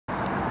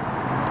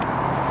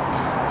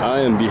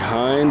I am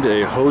behind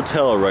a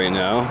hotel right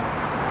now.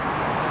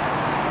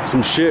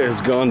 Some shit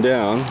has gone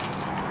down,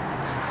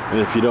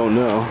 and if you don't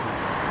know,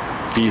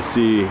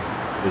 BC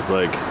is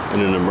like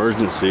in an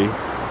emergency,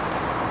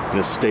 in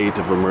a state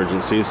of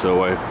emergency,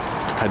 so I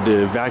had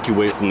to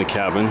evacuate from the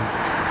cabin.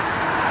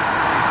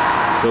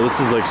 So this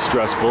is like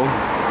stressful.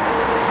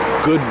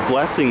 Good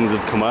blessings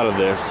have come out of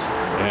this,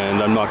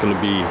 and I'm not going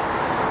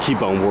to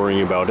keep on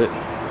worrying about it.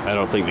 I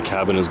don't think the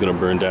cabin is going to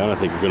burn down. I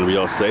think we're going to be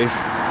all safe.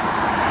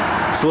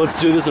 So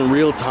let's do this in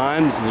real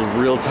time. This is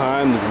real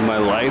time. This is my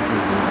life.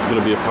 This is going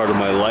to be a part of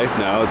my life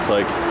now. It's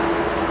like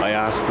I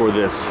asked for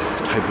this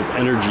type of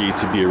energy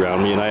to be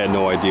around me, and I had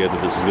no idea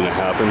that this was going to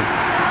happen.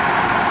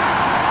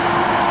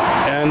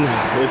 And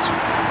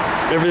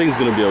everything's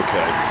going to be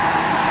okay.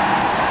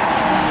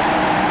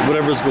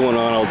 Whatever's going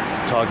on, I'll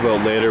talk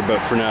about later,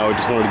 but for now I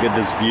just wanted to get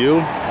this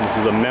view. This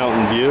is a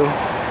mountain view.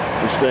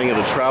 I'm staying at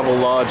the Travel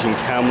Lodge in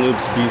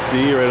Kamloops,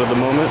 BC right at the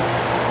moment.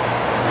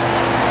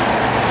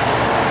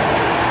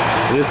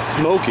 And it's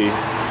smoky.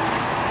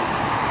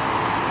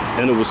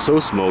 And it was so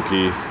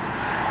smoky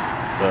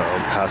the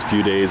past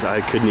few days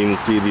I couldn't even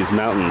see these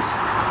mountains.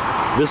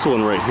 This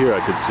one right here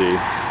I could see.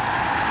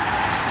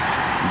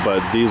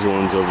 But these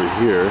ones over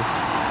here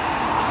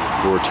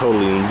were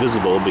totally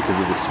invisible because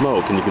of the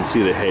smoke, and you can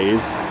see the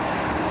haze.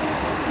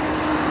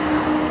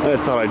 I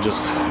thought I'd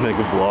just make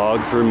a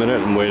vlog for a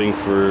minute. I'm waiting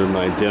for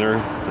my dinner.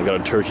 I got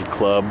a turkey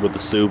club with the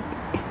soup.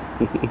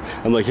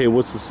 I'm like, hey,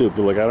 what's the soup?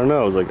 They're like, I don't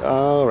know. I was like,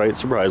 oh, all right,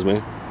 surprise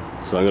me.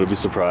 So I'm gonna be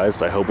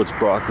surprised. I hope it's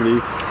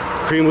broccoli.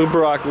 Cream with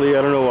broccoli,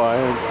 I don't know why.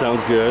 It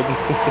sounds good.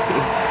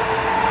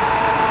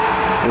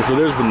 And so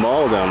there's the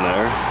mall down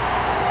there.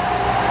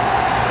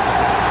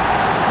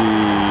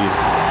 The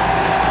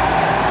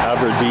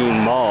Aberdeen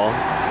Mall.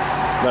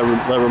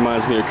 That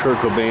reminds me of Kurt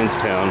Cobain's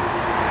town.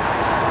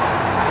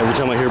 Every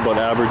time I hear about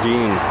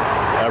Aberdeen,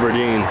 it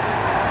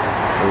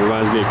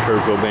reminds me of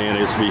Kurt Cobain. I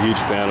used to be a huge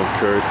fan of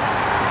Kurt.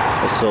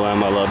 I still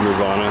am. I love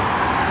Nirvana.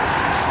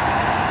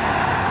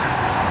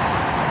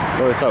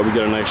 Oh, I thought we'd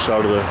get a nice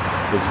shot of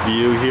this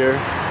view here.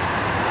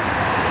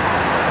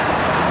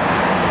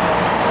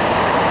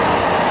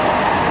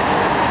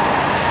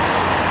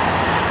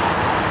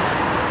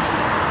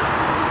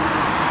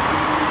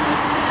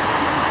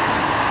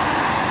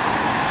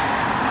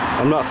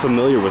 I'm not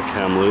familiar with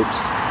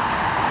Kamloops.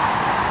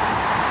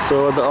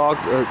 So at the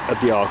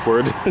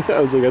awkward, I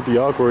was like at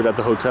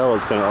the hotel,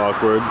 it's kind of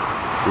awkward,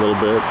 a little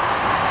bit.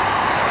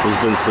 There's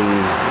been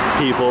some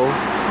people.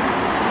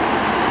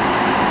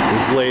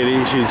 This lady,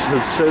 she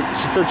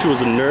said she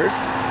was a nurse.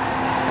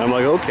 And I'm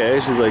like, okay.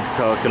 She's like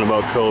talking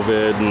about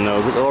COVID, and I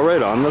was like, oh,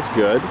 right on, that's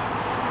good.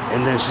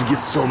 And then she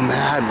gets so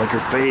mad, like her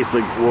face,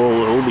 like,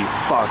 whoa, holy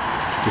fuck,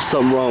 there's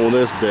something wrong with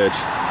this bitch.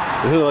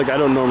 And like, I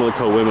don't normally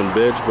call women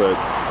bitch, but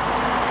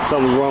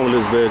something's wrong with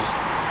this bitch.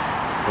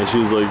 And she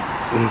was like,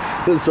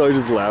 so I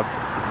just laughed.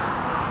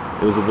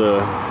 It was at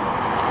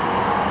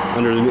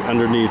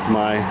underneath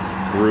my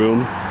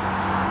room.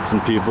 Some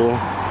people.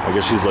 I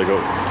guess she's like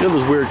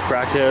those weird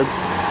crackheads.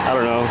 I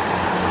don't know.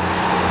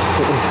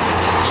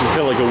 She's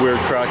kind of like a weird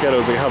crackhead. I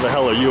was like, how the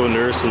hell are you a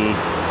nurse and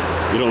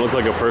you don't look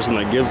like a person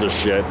that gives a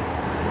shit? I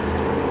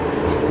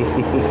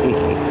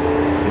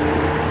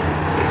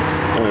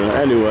don't know.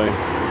 Anyway.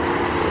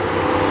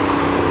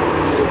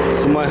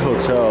 So my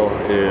hotel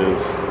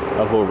is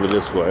up over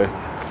this way.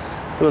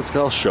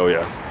 I'll show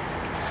you.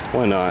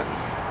 Why not?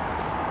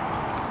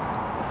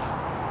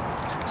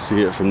 See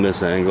it from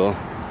this angle.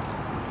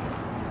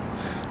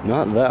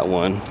 Not that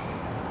one,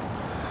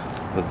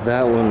 but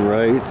that one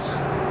right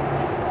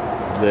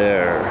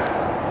there.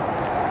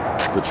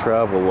 The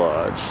Travel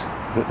Lodge.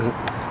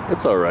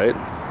 It's alright.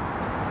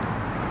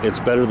 It's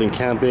better than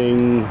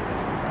camping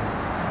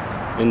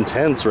in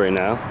tents right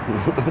now.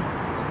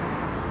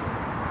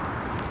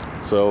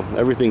 So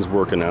everything's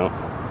working out.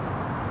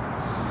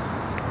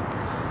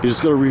 You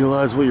just gotta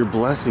realize what your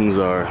blessings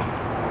are.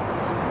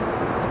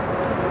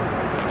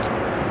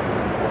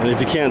 And if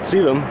you can't see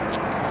them,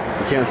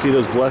 you can't see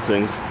those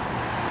blessings,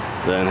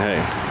 then hey,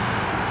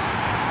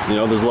 you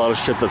know, there's a lot of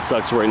shit that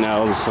sucks right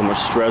now. There's so much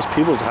stress.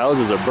 People's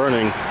houses are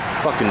burning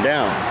fucking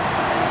down.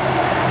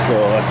 So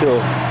I feel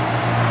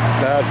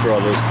bad for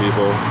all those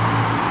people.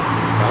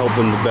 I hope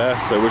them the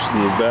best. I wish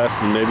them the best.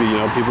 And maybe,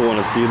 you know, people want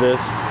to see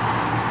this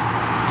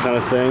kind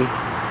of thing.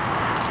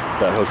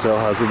 That hotel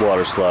has a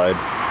water slide.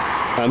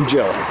 I'm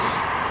jealous.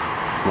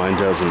 Mine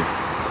doesn't.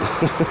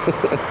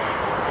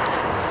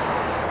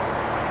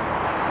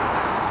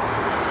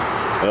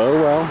 Oh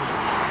well.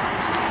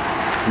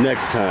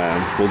 Next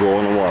time we'll go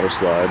on a water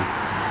slide.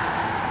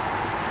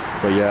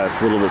 But yeah,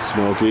 it's a little bit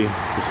smoky.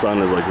 The sun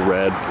is like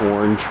red,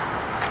 orange.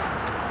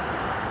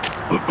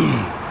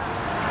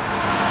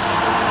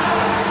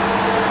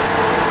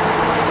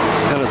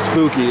 It's kind of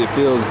spooky. It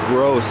feels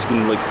gross. You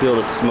can like feel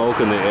the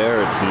smoke in the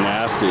air. It's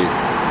nasty.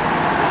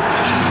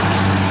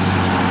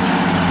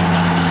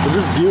 But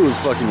this view is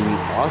fucking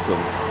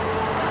awesome.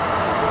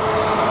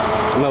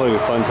 I'm having a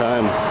fun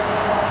time.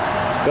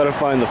 Gotta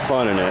find the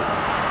fun in it.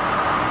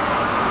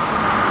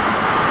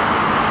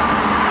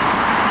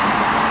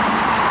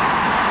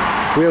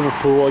 We have a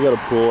pool. I got a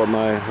pool at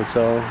my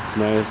hotel. It's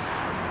nice.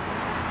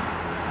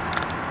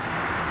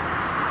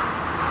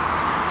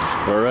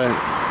 All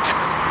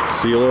right.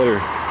 See you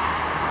later.